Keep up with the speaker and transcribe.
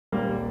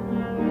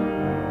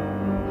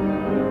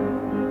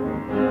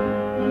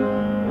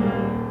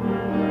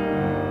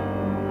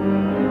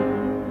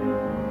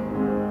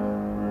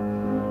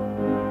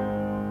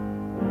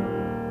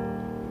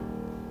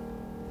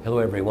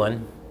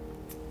everyone.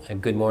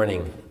 Good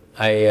morning.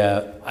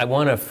 I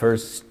want to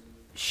first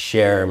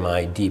share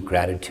my deep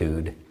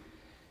gratitude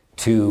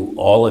to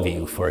all of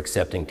you for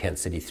accepting Tent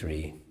City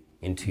 3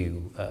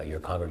 into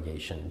your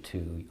congregation,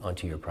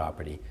 onto your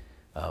property.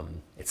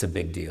 It's a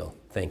big deal.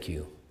 Thank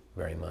you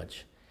very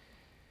much.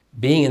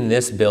 Being in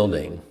this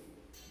building,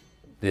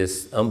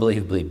 this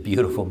unbelievably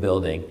beautiful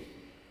building,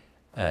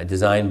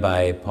 designed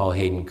by Paul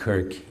Hayden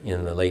Kirk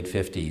in the late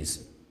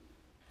 50s,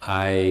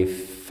 I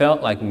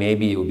felt like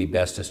maybe it would be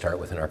best to start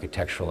with an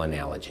architectural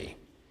analogy.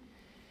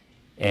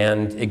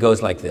 And it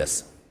goes like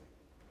this.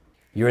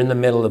 You're in the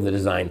middle of the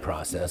design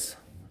process,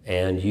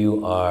 and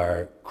you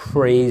are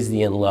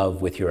crazy in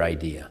love with your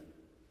idea.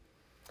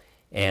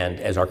 And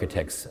as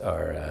architects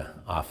are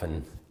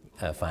often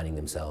finding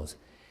themselves.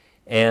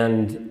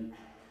 And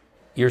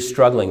you're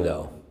struggling,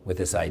 though, with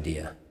this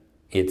idea.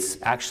 It's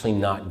actually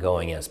not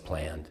going as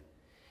planned.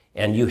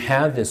 And you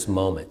have this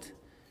moment,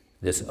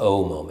 this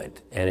oh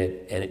moment, and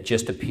it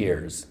just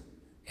appears,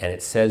 and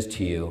it says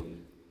to you,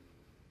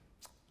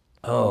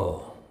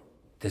 oh,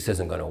 this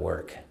isn't going to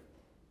work.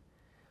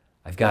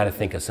 I've got to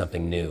think of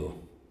something new.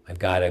 I've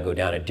got to go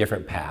down a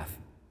different path.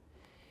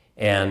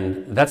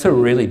 And that's a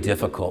really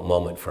difficult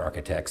moment for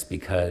architects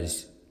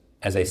because,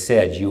 as I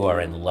said, you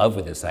are in love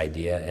with this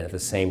idea, and at the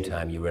same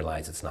time you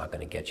realize it's not going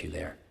to get you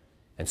there.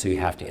 And so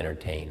you have to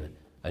entertain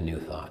a new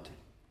thought.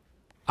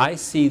 I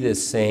see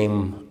this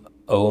same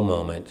oh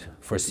moment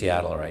for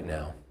Seattle right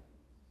now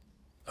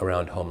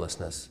around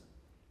homelessness.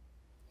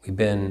 We've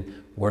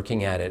been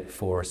working at it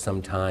for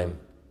some time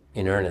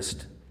in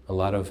earnest. A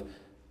lot of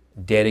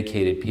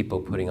dedicated people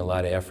putting a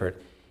lot of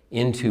effort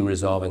into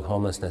resolving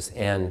homelessness,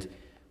 and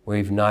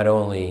we've not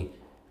only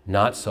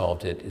not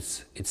solved it,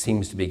 it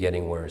seems to be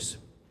getting worse.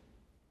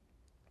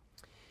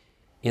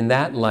 In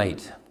that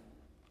light,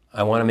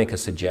 I want to make a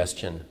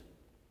suggestion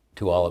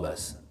to all of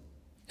us,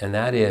 and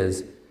that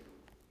is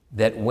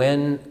that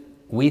when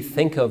we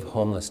think of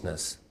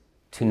homelessness,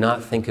 to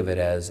not think of it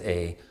as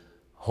a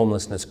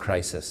homelessness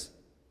crisis,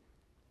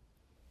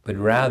 but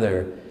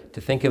rather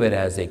to think of it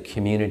as a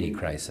community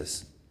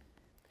crisis.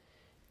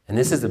 And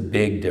this is a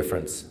big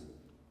difference.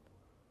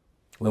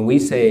 When we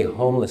say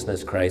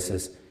homelessness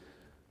crisis,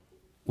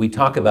 we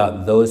talk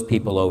about those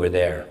people over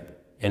there.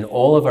 And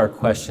all of our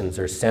questions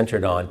are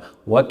centered on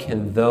what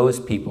can those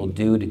people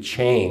do to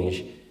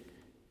change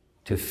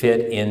to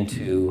fit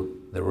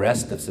into the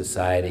rest of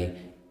society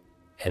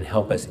and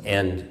help us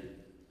end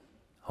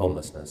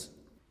homelessness.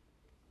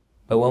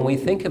 But when we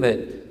think of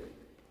it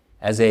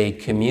as a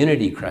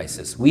community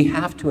crisis, we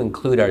have to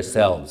include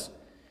ourselves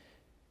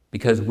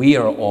because we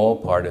are all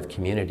part of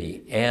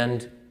community,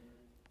 and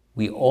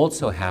we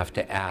also have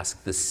to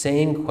ask the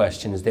same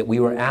questions that we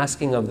were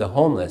asking of the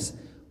homeless.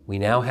 We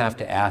now have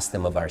to ask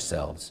them of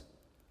ourselves.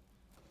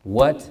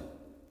 What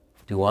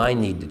do I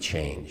need to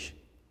change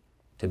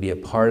to be a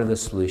part of the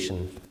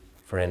solution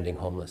for ending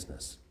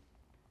homelessness?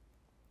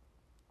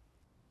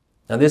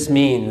 Now this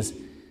means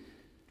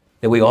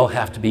that we all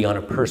have to be on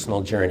a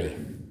personal journey.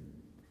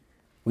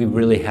 We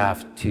really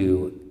have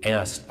to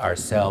ask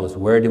ourselves,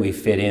 where do we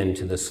fit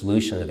into the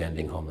solution of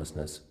ending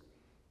homelessness?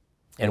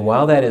 And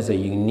while that is a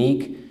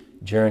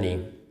unique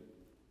journey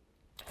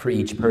for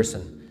each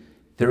person,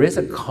 there is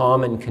a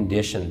common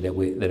condition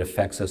that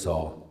affects us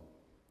all,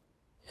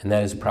 and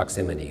that is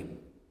proximity. And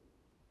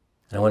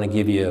I want to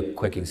give you a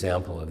quick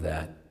example of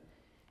that.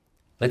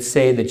 Let's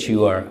say that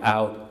you are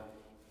out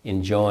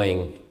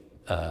enjoying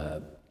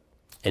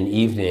an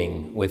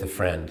evening with a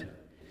friend,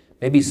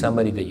 maybe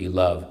somebody that you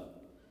love,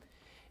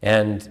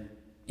 and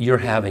you're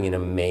having an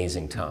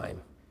amazing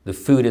time. The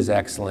food is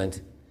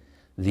excellent,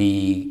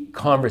 the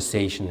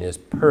conversation is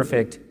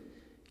perfect,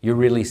 you're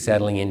really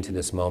settling into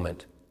this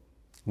moment.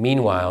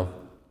 Meanwhile,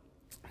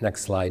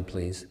 next slide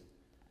please.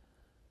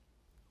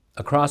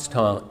 Across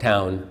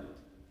town,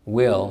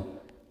 Will,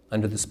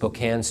 under the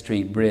Spokane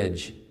Street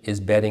Bridge, is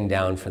bedding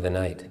down for the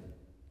night.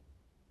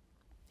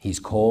 He's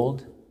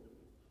cold,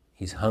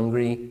 he's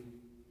hungry,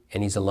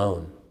 and he's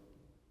alone.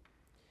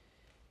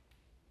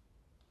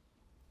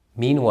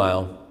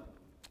 Meanwhile,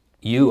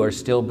 you are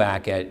still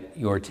back at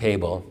your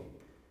table,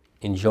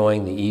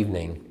 enjoying the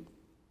evening.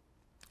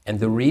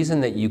 And the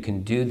reason that you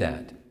can do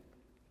that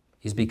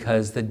is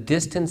because the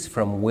distance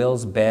from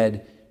Will's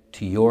bed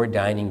to your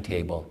dining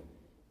table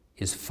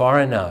is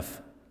far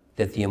enough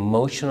that the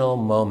emotional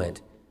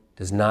moment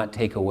does not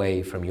take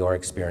away from your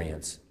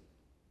experience.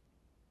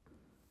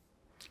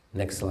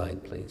 Next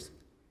slide, please.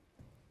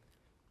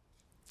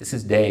 This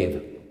is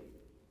Dave.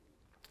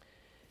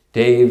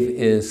 Dave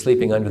is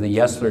sleeping under the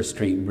Yesler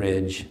Street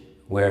Bridge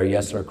where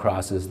Yesler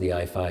crosses the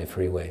I-5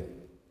 freeway.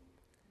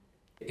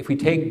 If we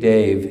take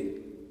Dave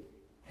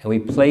and we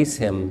place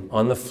him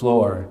on the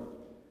floor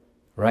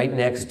right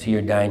next to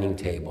your dining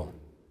table,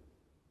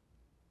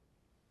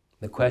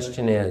 the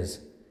question is,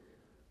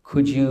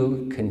 could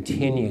you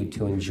continue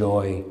to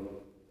enjoy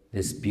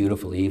this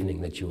beautiful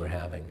evening that you were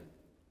having?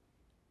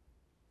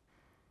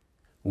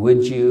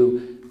 Would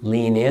you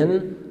lean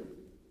in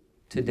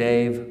to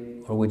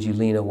Dave, or would you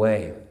lean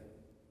away?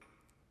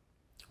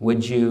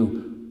 Would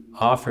you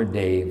offer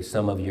Dave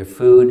some of your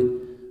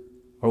food,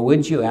 or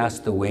would you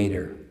ask the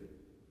waiter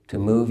to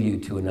move you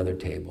to another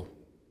table?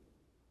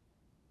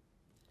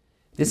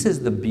 This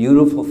is the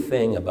beautiful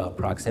thing about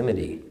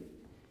proximity.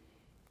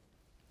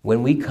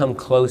 When we come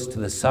close to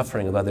the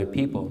suffering of other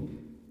people,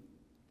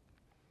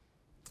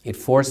 it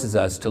forces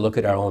us to look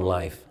at our own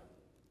life,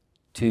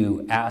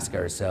 to ask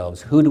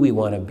ourselves, who do we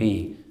want to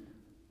be?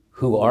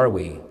 Who are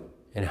we?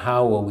 And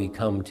how will we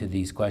come to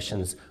these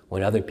questions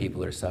when other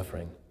people are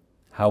suffering?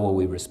 How will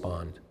we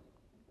respond?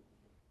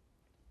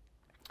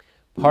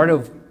 Part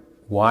of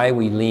why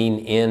we lean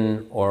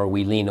in or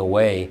we lean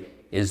away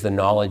is the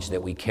knowledge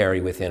that we carry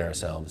within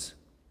ourselves.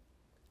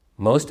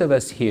 Most of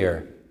us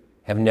here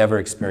have never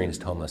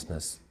experienced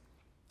homelessness,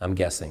 I'm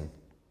guessing.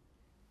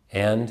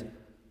 And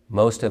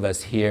most of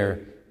us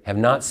here have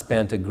not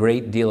spent a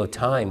great deal of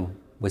time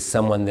with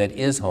someone that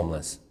is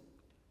homeless.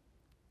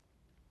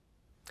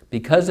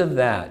 Because of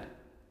that,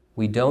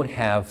 we don't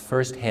have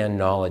first-hand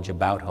knowledge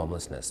about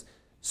homelessness,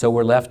 so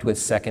we're left with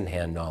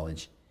second-hand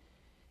knowledge.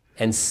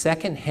 And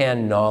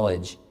second-hand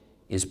knowledge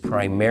is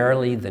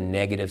primarily the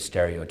negative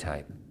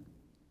stereotype.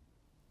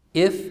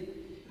 If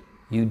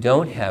you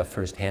don't have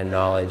first-hand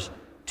knowledge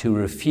to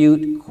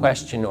refute,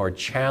 question, or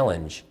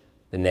challenge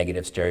the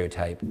negative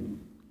stereotype,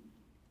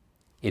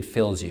 it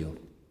fills you.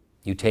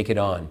 You take it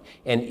on.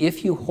 And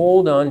if you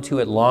hold on to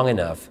it long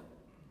enough,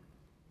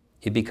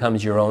 it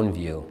becomes your own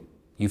view.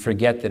 You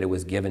forget that it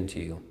was given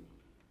to you.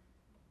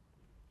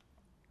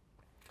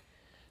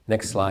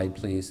 Next slide,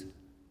 please.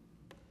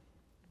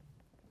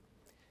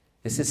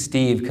 This is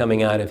Steve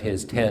coming out of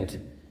his tent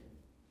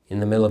in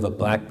the middle of a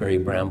blackberry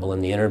bramble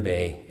in the Inner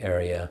Bay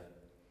area.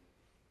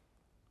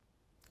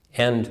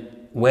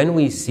 And when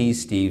we see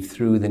Steve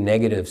through the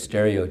negative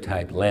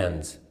stereotype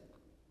lens,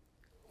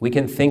 we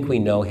can think we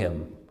know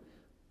him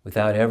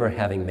without ever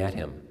having met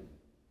him.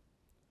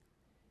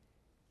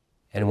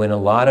 And when a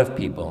lot of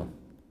people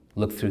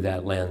look through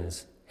that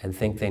lens and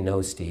think they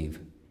know Steve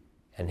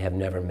and have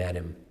never met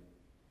him,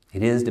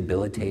 it is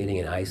debilitating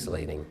and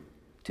isolating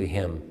to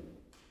him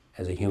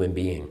as a human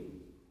being.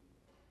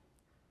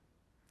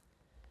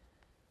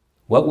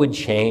 What would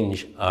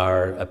change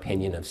our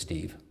opinion of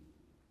Steve?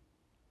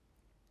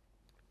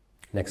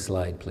 Next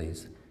slide,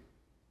 please.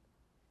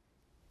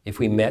 If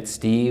we met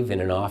Steve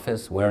in an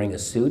office wearing a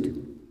suit,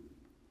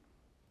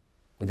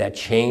 would that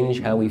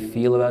change how we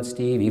feel about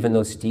Steve, even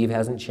though Steve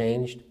hasn't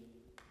changed?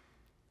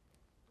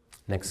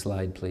 Next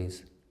slide,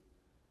 please.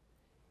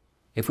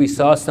 If we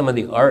saw some of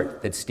the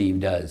art that Steve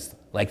does,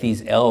 like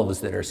these elves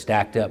that are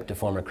stacked up to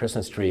form a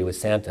Christmas tree with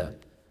Santa,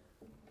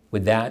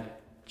 would that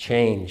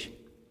change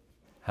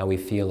how we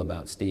feel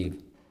about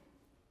Steve?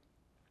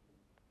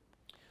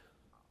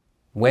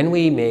 When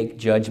we make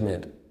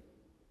judgment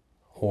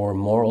or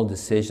moral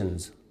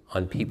decisions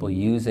on people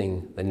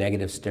using the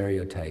negative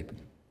stereotype,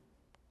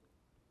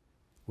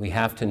 we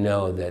have to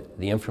know that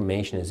the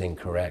information is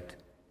incorrect.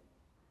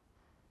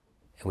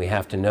 And we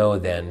have to know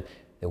then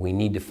that we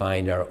need to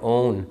find our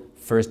own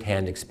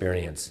first-hand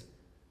experience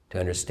to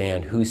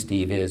understand who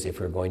Steve is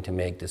if we're going to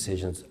make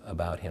decisions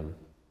about him.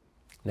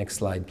 Next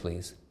slide,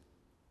 please.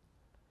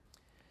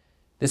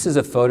 This is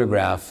a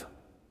photograph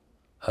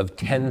of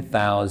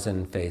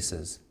 10,000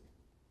 faces.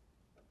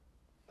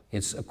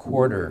 It's a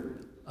quarter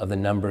of the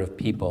number of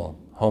people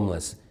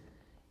homeless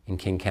in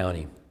King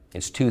County.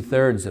 It's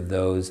 2/3 of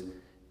those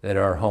that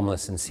are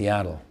homeless in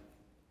Seattle.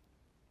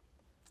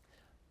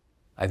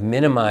 I've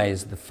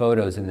minimized the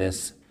photos in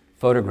this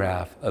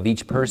photograph of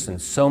each person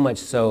so much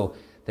so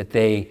that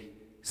they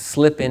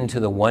slip into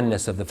the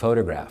oneness of the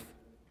photograph,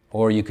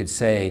 or you could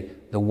say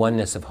the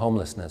oneness of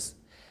homelessness.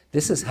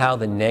 This is how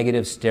the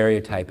negative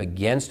stereotype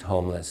against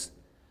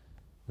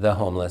the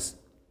homeless,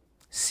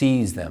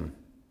 sees them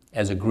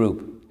as a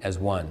group, as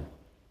one,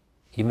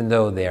 even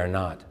though they are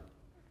not.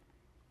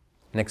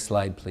 Next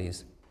slide,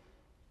 please.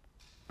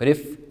 But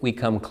if we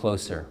come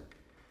closer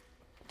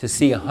to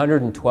see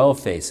 112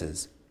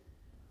 faces,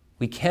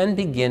 we can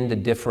begin to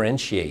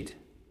differentiate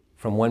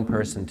from one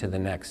person to the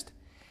next.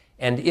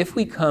 And if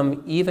we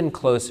come even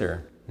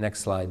closer,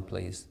 next slide,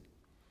 please,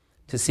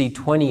 to see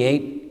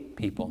 28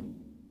 people,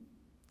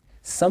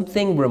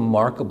 something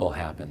remarkable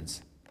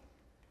happens.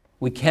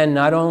 We can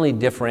not only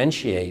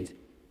differentiate,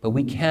 but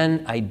we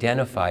can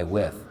identify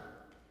with.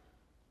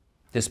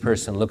 This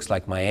person looks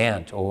like my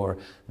aunt, or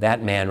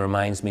that man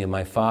reminds me of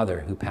my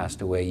father who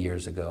passed away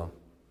years ago.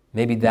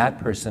 Maybe that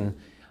person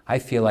I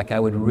feel like I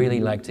would really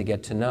like to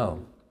get to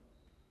know.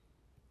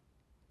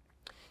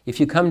 If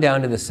you come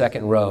down to the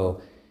second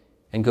row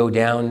and go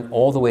down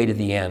all the way to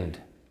the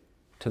end,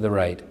 to the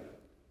right,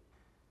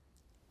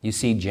 you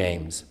see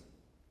James.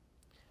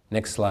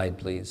 Next slide,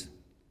 please.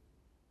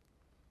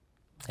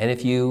 And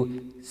if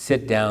you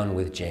sit down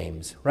with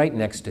James, right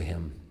next to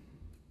him,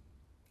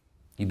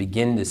 you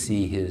begin to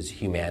see his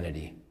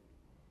humanity.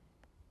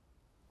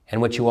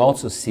 And what you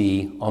also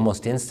see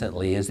almost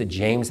instantly is that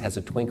James has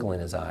a twinkle in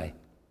his eye.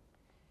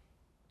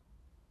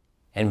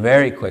 And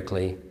very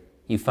quickly,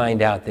 you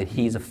find out that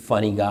he's a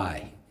funny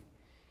guy.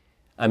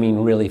 I mean,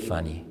 really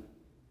funny.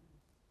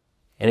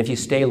 And if you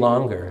stay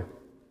longer,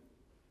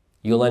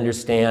 you'll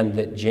understand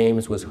that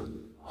James was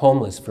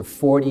homeless for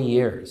 40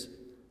 years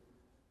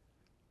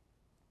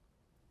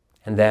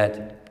and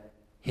that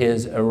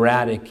his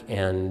erratic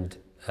and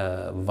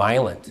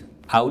violent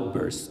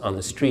outbursts on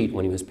the street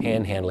when he was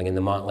panhandling in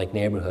the Montlake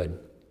neighborhood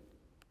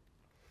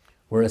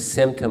were a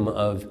symptom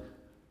of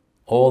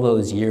all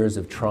those years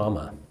of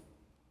trauma.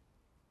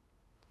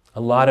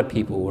 A lot of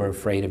people were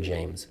afraid of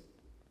James.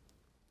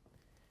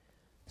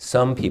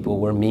 Some people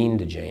were mean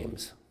to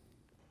James.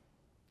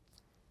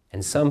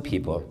 And some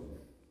people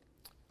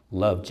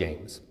loved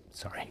James.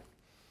 Sorry.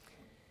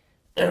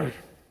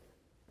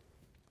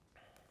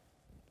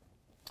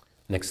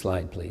 Next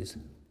slide, please.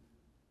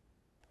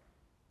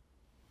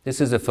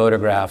 This is a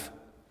photograph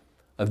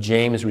of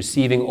James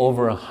receiving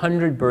over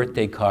 100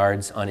 birthday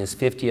cards on his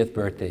 50th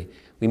birthday.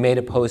 We made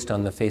a post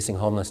on the Facing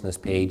Homelessness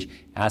page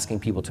asking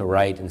people to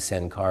write and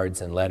send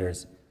cards and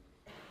letters.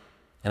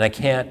 And I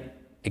can't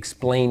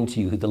explain to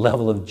you the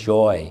level of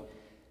joy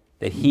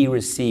that he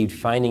received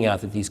finding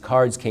out that these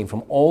cards came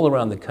from all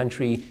around the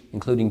country,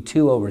 including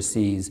 2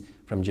 overseas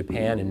from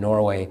Japan and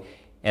Norway.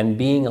 And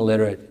being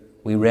illiterate,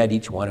 we read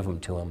each one of them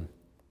to him.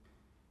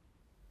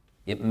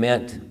 It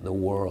meant the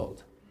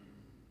world.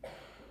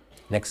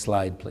 Next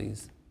slide,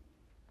 please.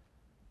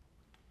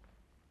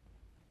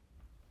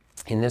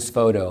 In this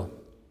photo,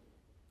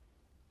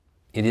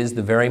 it is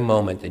the very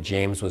moment that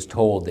James was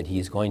told that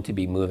he's going to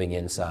be moving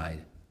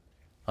inside.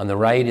 On the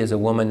right is a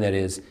woman that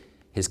is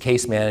his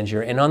case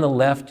manager, and on the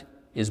left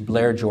is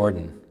Blair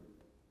Jordan.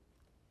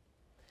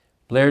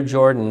 Blair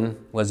Jordan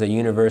was a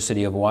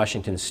University of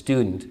Washington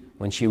student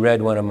when she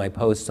read one of my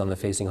posts on the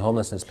Facing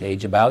Homelessness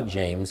page about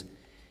James,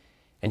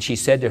 and she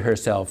said to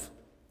herself,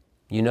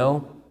 you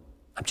know,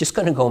 I'm just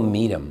going to go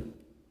meet him.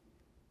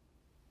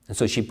 And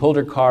so she pulled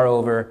her car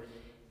over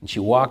and she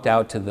walked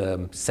out to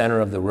the center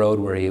of the road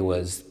where he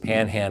was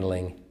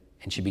panhandling,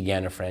 and she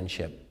began a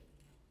friendship.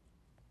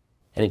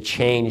 And it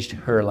changed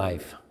her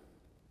life.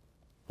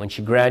 When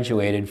she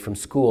graduated from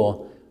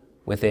school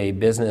with a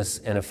business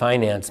and a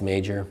finance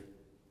major,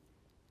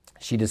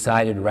 she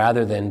decided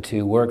rather than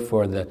to work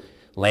for the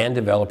land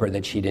developer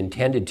that she'd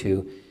intended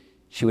to,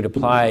 she would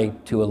apply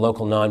to a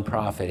local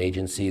nonprofit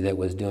agency that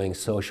was doing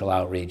social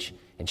outreach,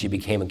 and she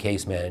became a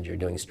case manager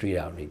doing street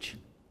outreach.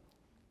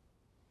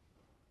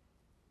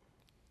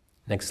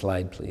 Next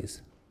slide,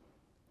 please.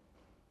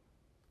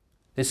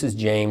 This is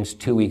James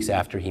 2 weeks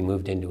after he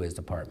moved into his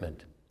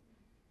apartment.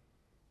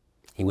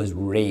 He was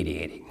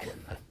radiating.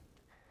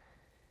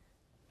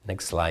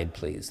 Next slide,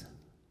 please.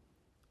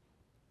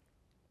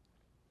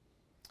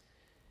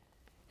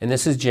 And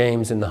this is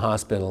James in the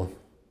hospital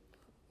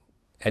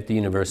at the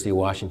University of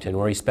Washington,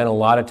 where he spent a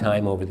lot of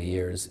time over the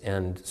years,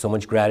 and so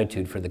much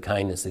gratitude for the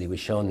kindness that he was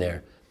shown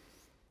there.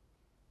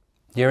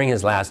 During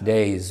his last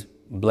days,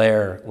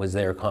 Blair was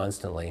there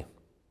constantly.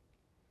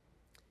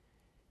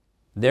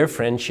 Their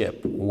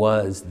friendship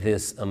was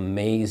this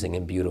amazing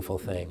and beautiful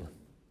thing.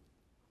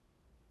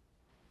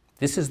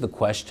 This is the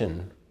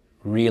question,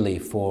 really,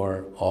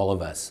 for all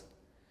of us.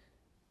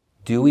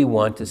 Do we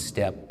want to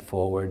step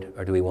forward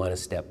or do we want to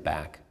step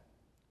back?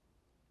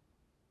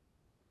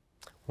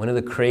 One of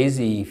the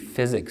crazy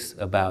physics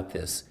about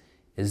this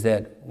is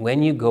that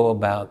when you go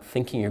about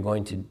thinking you're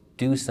going to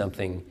do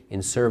something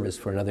in service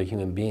for another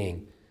human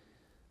being,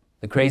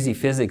 the crazy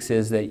physics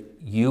is that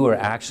you are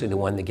actually the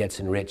one that gets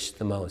enriched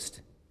the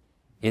most.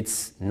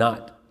 It's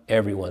not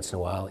every once in a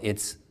while,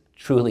 it's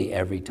truly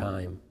every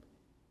time.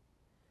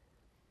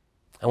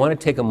 I want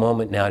to take a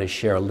moment now to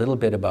share a little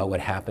bit about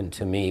what happened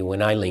to me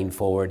when I leaned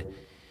forward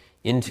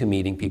into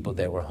meeting people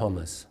that were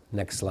homeless.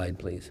 Next slide,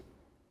 please.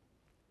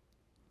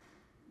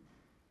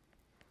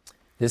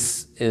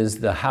 This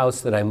is the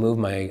house that I moved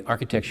my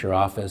architecture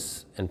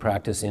office and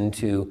practice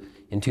into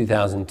in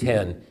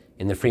 2010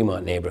 in the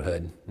Fremont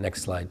neighborhood.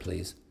 Next slide,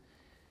 please.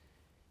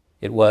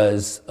 It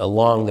was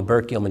along the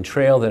Burke-Gilman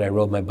Trail that I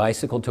rode my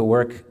bicycle to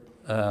work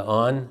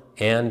on,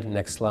 and,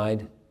 next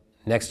slide,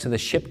 next to the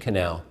ship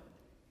canal.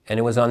 And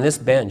it was on this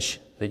bench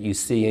that you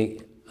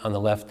see on the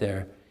left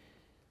there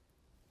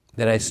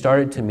that I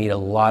started to meet a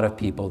lot of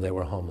people that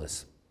were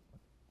homeless.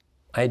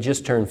 I had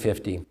just turned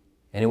 50,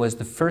 and it was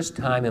the first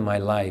time in my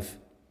life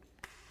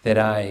that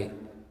I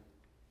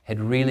had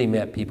really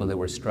met people that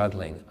were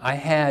struggling. I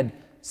had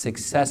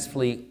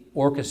successfully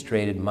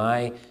orchestrated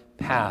my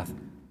path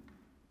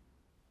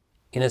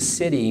in a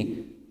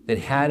city that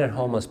had a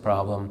homeless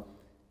problem,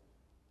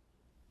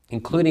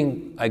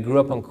 including, I grew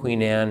up on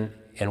Queen Anne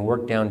and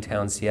worked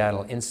downtown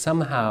Seattle, and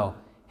somehow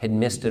had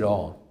missed it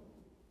all.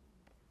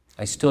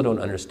 I still don't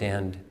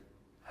understand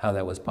how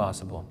that was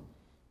possible.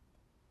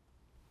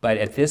 But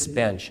at this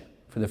bench,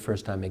 for the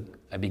first time,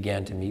 I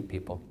began to meet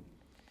people.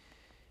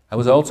 I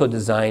was also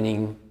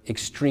designing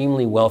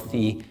extremely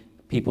wealthy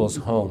people's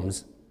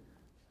homes,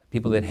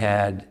 people that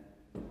had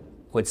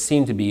what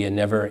seemed to be a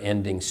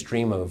never-ending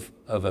stream of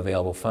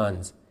available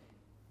funds,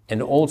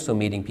 and also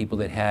meeting people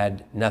that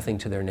had nothing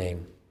to their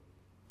name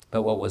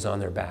but what was on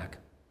their back.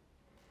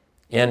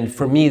 And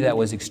for me, that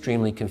was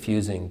extremely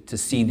confusing to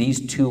see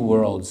these two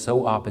worlds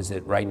so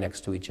opposite right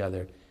next to each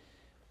other.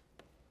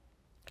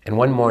 And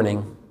one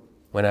morning,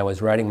 when I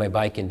was riding my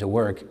bike into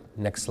work,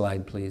 next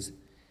slide please,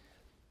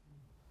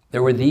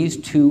 there were these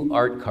two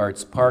art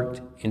carts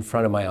parked in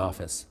front of my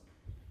office.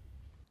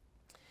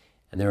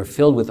 And they were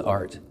filled with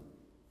art.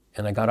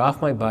 And I got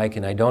off my bike,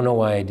 and I don't know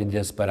why I did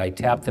this, but I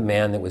tapped the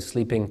man that was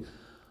sleeping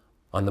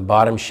on the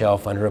bottom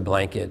shelf under a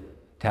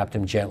blanket, tapped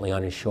him gently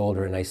on his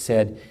shoulder, and I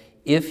said,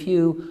 if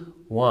you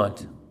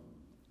want,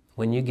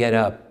 when you get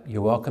up,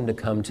 you're welcome to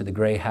come to the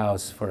gray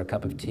house for a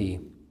cup of tea.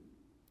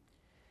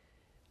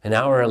 An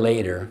hour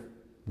later,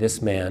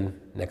 this man,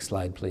 next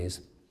slide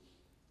please,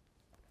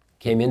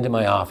 came into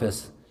my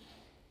office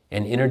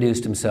and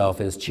introduced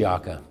himself as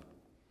Chiaka.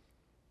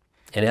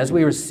 And as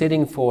we were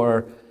sitting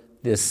for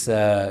this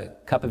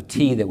cup of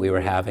tea that we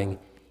were having,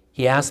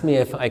 he asked me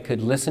if I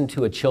could listen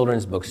to a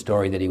children's book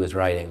story that he was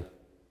writing.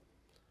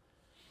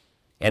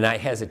 And I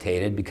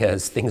hesitated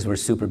because things were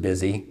super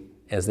busy,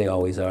 as they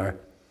always are.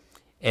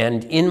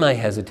 And in my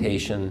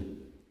hesitation,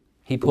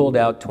 he pulled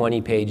out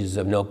 20 pages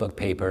of notebook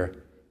paper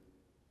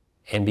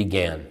and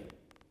began.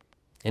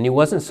 And he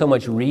wasn't so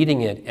much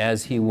reading it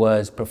as he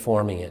was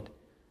performing it.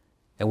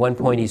 At one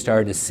point he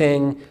started to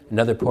sing,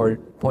 another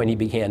point he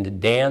began to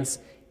dance,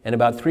 and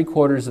about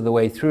 3/4 of the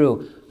way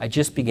through, I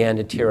just began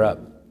to tear up.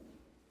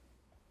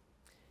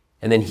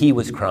 And then he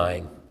was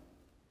crying,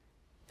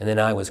 and then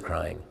I was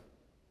crying.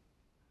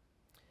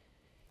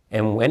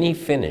 And when he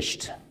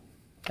finished,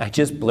 I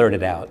just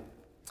blurted out,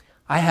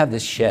 I have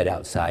this shed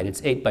outside,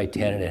 it's 8 by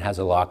 10 and it has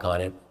a lock on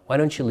it. Why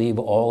don't you leave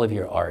all of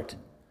your art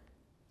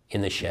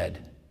in the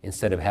shed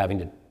instead of having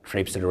to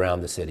traipse it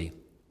around the city?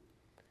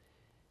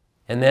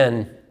 And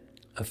then,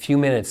 a few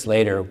minutes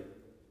later,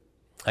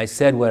 I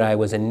said what I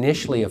was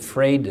initially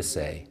afraid to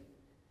say,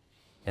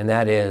 and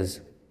that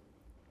is,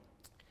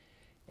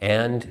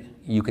 and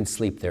you can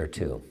sleep there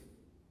too.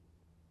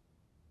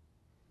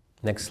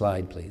 Next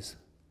slide, please.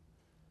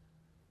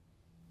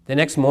 The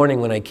next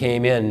morning when I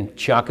came in,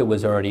 Chiaka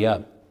was already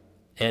up,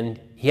 and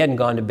he hadn't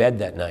gone to bed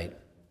that night.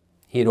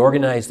 He had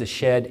organized the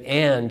shed,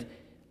 and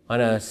on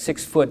a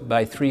 6-foot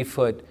by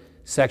 3-foot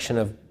section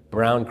of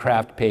brown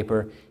craft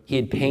paper, he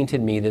had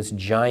painted me this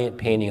giant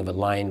painting of a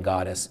lion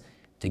goddess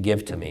to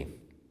give to me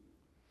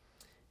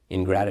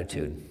in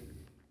gratitude.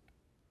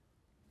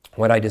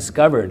 What I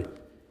discovered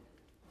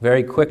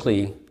very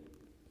quickly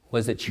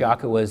was that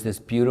Chiaka was this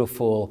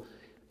beautiful,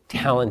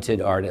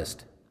 talented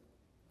artist.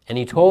 And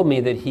he told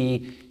me that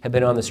he had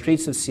been on the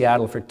streets of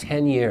Seattle for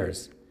 10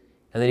 years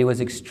and that he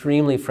was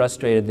extremely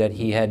frustrated that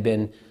he had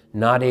been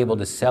not able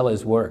to sell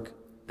his work,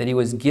 that he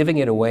was giving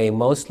it away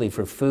mostly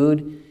for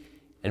food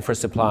and for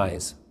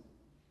supplies.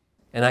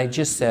 And I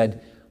just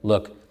said,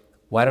 look,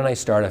 why don't I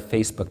start a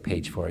Facebook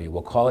page for you?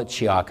 We'll call it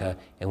Chiaka,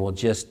 and we'll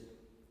just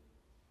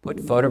put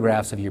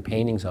photographs of your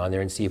paintings on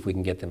there and see if we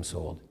can get them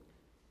sold.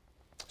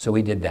 So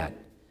we did that.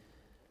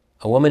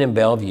 A woman in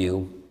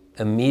Bellevue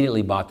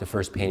immediately bought the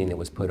first painting that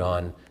was put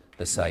on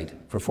the site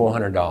for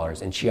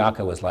 $400, and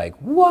Chiaka was like,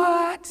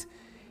 what?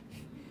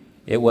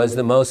 It was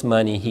the most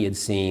money he had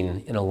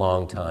seen in a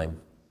long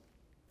time.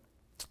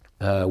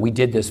 We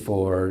did this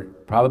for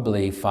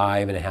probably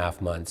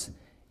 5.5 months,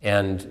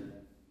 and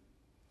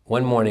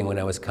one morning when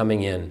I was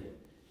coming in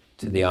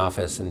to the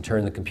office and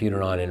turned the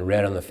computer on and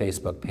read on the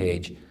Facebook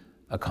page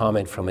a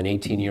comment from an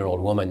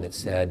 18-year-old woman that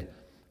said,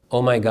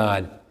 oh my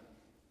God,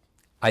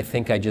 I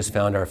think I just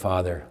found our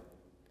father.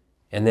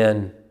 And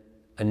then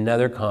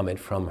another comment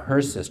from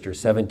her sister,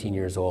 17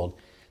 years old,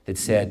 that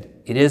said,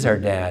 it is our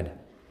dad.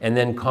 And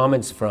then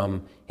comments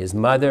from his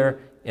mother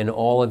and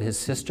all of his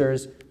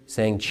sisters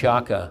saying,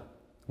 Chiaka,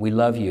 we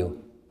love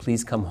you.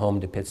 Please come home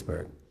to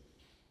Pittsburgh.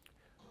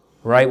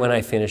 Right when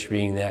I finished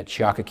reading that,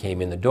 Chiaka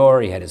came in the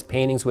door. He had his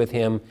paintings with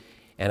him.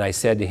 And I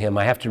said to him,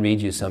 I have to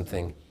read you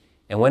something.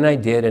 And when I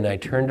did, and I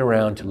turned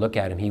around to look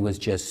at him, he was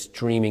just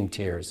streaming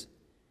tears.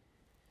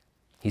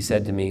 He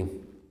said to me,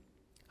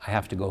 I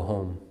have to go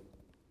home.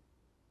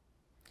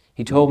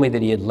 He told me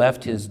that he had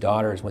left his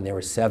daughters when they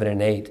were 7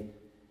 and 8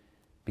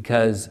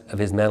 because of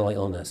his mental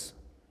illness.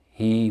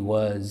 He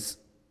was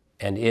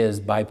and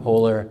is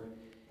bipolar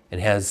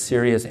and has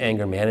serious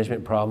anger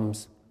management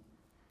problems,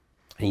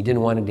 and he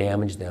didn't want to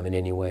damage them in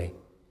any way.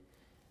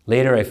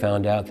 Later, I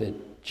found out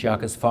that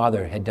Chiaka's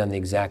father had done the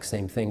exact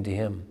same thing to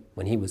him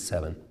when he was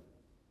 7.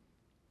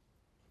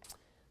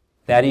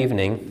 That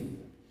evening,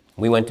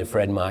 we went to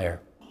Fred Meyer.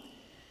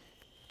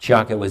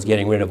 Chiaka was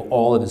getting rid of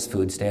all of his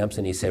food stamps,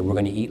 and he said, we're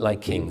going to eat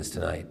like kings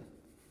tonight.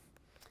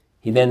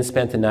 He then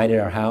spent the night at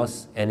our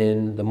house, and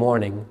in the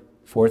morning,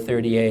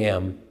 4:30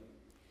 a.m.,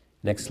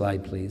 next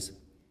slide, please,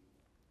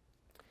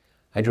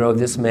 I drove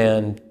this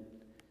man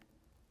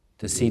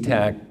to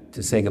SeaTac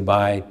to say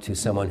goodbye to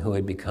someone who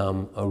had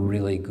become a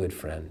really good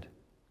friend.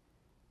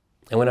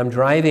 And when I'm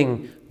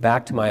driving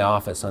back to my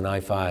office on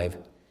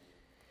I-5,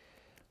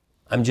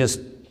 I'm just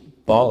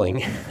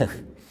bawling.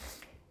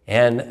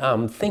 And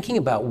I'm thinking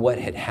about what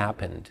had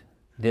happened.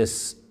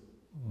 This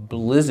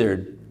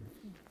blizzard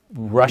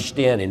rushed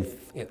in,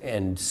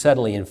 and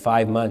suddenly in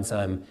 5 months,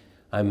 I'm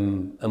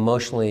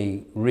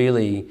emotionally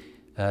really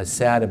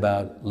sad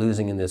about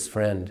losing this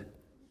friend.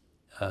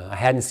 I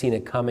hadn't seen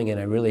it coming, and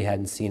I really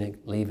hadn't seen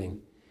it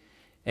leaving.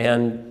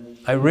 And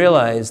I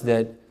realized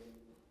that,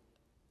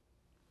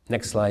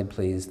 next slide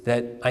please,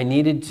 that I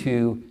needed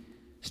to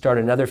start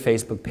another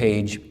Facebook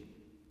page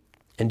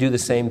and do the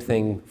same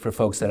thing for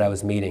folks that I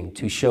was meeting,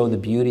 to show the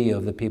beauty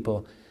of the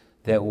people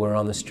that were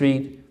on the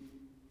street.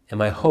 And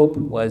my hope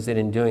was that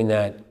in doing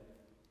that,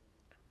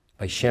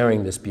 by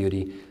sharing this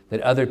beauty,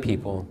 that other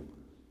people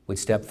would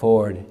step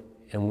forward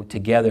and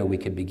together we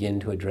could begin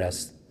to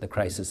address the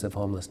crisis of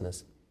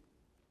homelessness.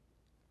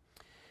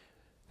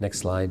 Next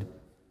slide.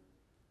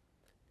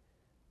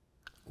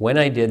 When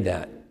I did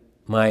that,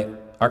 my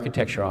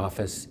architecture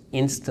office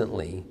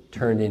instantly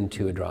turned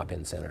into a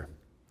drop-in center.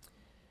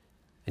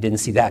 I didn't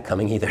see that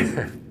coming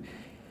either.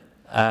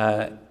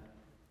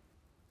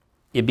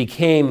 It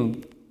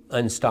became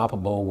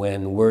unstoppable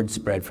when word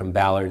spread from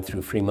Ballard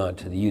through Fremont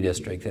to the U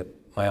District that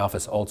my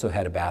office also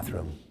had a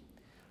bathroom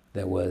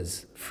that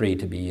was free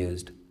to be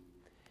used.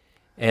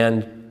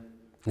 And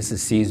this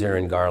is Caesar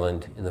and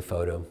Garland in the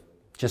photo,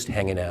 just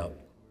hanging out.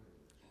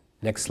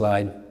 Next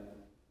slide.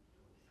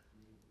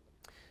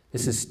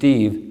 This is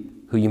Steve,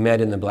 who you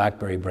met in the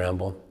Blackberry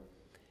Bramble,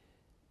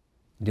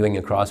 doing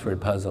a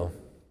crossword puzzle.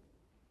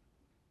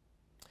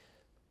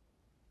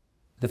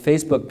 The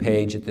Facebook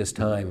page at this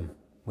time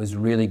was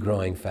really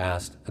growing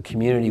fast. A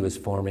community was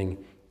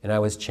forming, and I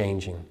was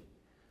changing.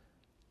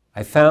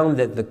 I found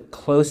that the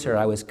closer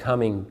I was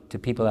coming to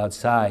people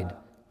outside,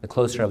 the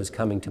closer I was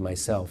coming to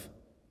myself.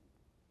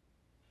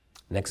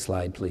 Next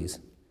slide, please.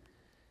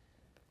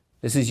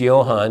 This is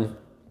Johan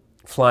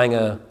flying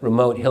a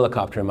remote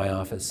helicopter in my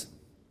office.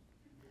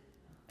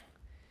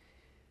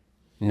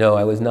 No,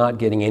 I was not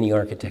getting any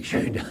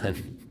architecture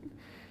done.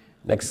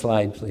 Next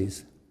slide,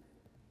 please.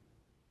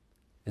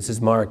 This is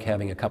Mark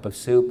having a cup of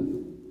soup.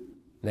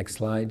 Next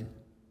slide.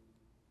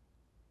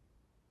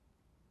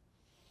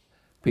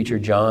 Preacher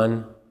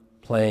John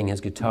playing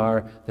his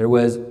guitar. There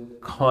was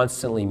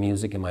constantly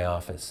music in my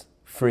office.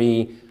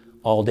 Free,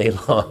 all day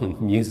long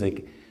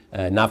music.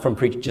 Not from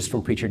just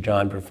from Preacher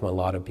John, but from a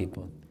lot of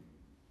people.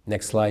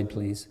 Next slide,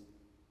 please.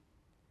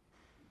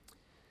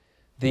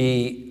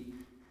 The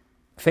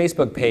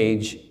Facebook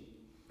page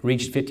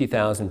reached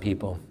 50,000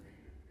 people.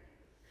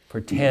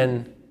 For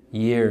 10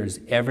 years,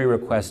 every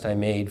request I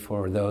made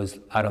for those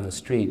out on the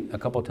street, a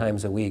couple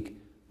times a week,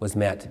 was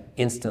met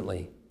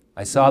instantly.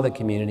 I saw the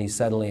community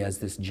suddenly as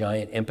this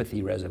giant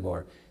empathy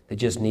reservoir that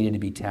just needed to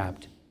be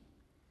tapped.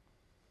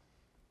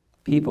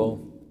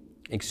 People,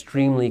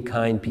 extremely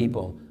kind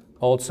people,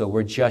 also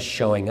were just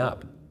showing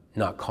up,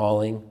 not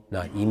calling,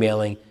 not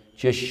emailing,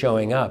 just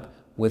showing up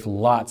with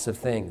lots of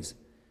things.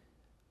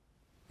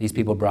 These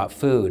people brought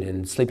food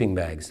and sleeping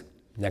bags.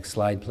 Next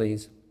slide,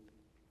 please.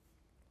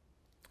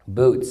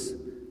 Boots.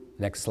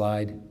 Next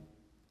slide.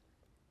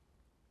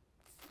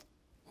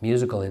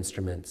 Musical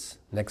instruments.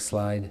 Next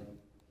slide.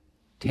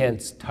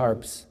 Tents,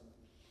 tarps,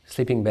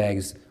 sleeping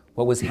bags.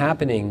 What was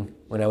happening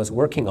when I was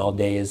working all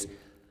day is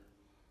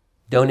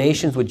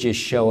donations would just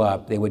show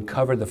up. They would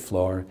cover the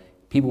floor.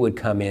 People would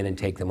come in and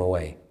take them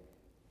away.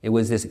 It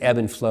was this ebb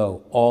and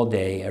flow all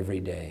day, every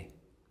day.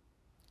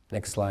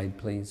 Next slide,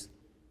 please.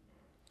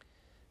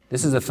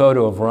 This is a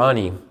photo of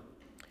Ronnie,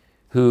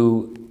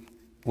 who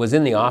was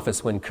in the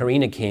office when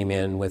Karina came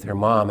in with her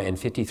mom and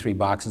 53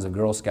 boxes of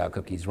Girl Scout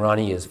cookies.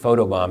 Ronnie is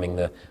photobombing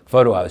the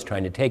photo I was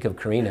trying to take of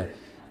Karina.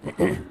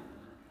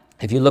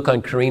 If you look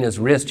on Karina's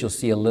wrist, you'll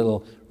see a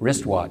little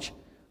wristwatch.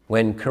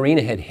 When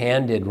Karina had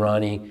handed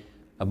Ronnie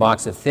a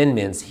box of Thin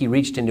Mints, he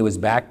reached into his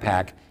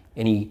backpack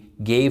and he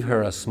gave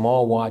her a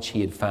small watch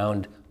he had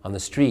found on the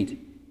street.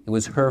 It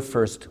was her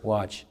first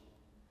watch.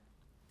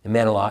 It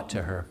meant a lot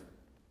to her.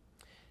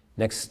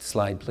 Next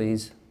slide,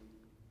 please.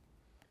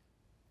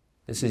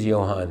 This is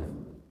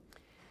Johan.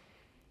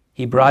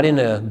 He brought in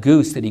a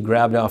goose that he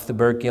grabbed off the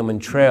Burt Gilman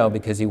Trail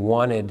because he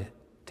wanted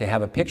to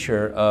have a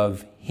picture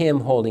of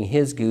him holding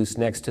his goose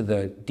next to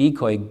the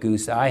decoy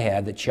goose I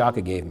had that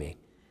Chaka gave me.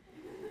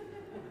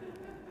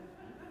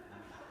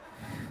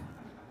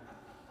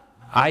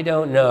 I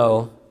don't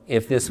know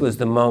if this was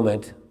the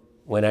moment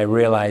when I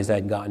realized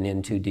I'd gotten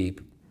in too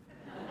deep.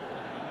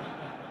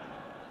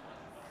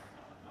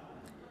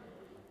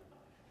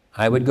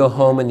 I would go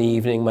home in the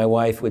evening, my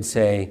wife would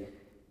say,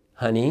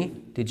 "Honey,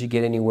 did you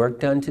get any work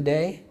done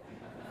today?"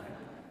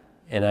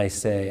 And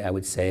I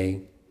would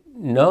say,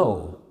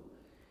 "No."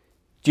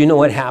 "Do you know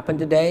what happened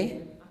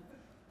today?"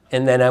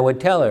 And then I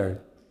would tell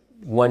her.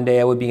 One day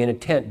I would be in a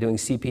tent doing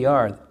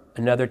CPR.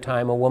 Another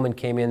time a woman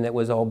came in that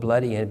was all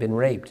bloody and had been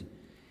raped.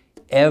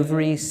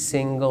 Every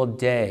single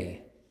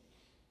day,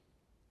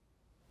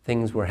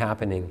 things were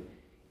happening.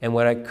 And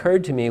what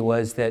occurred to me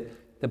was that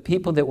the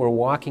people that were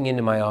walking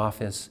into my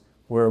office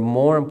were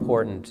more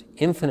important,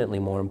 infinitely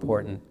more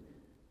important,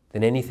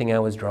 than anything I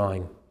was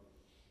drawing.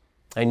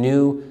 I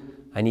knew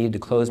I needed to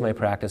close my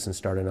practice and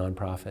start a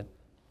nonprofit.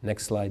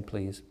 Next slide,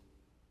 please.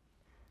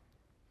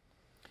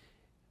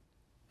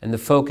 And the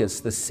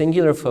focus, the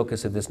singular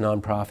focus of this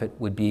nonprofit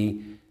would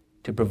be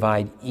to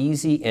provide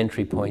easy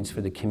entry points for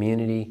the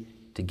community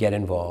to get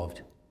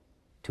involved,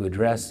 to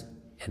address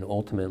and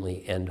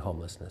ultimately end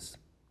homelessness.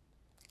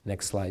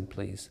 Next slide,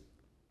 please.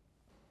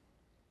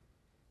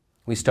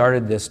 We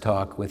started this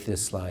talk with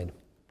this slide.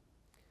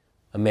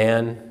 A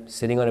man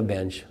sitting on a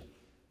bench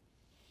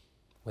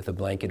with a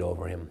blanket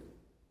over him.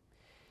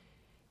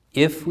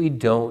 If we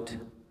don't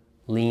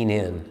lean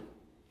in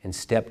and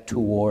step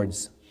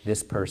towards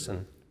this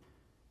person,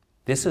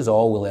 this is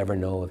all we'll ever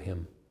know of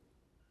him.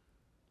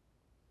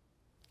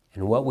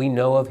 And what we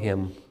know of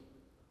him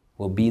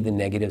will be the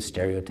negative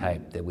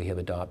stereotype that we have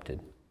adopted.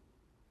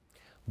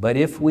 But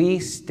if we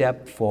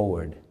step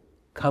forward,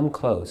 come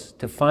close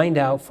to find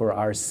out for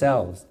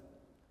ourselves,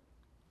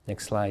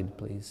 next slide,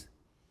 please.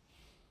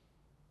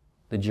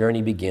 The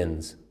journey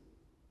begins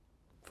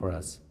for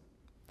us.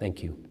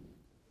 Thank you.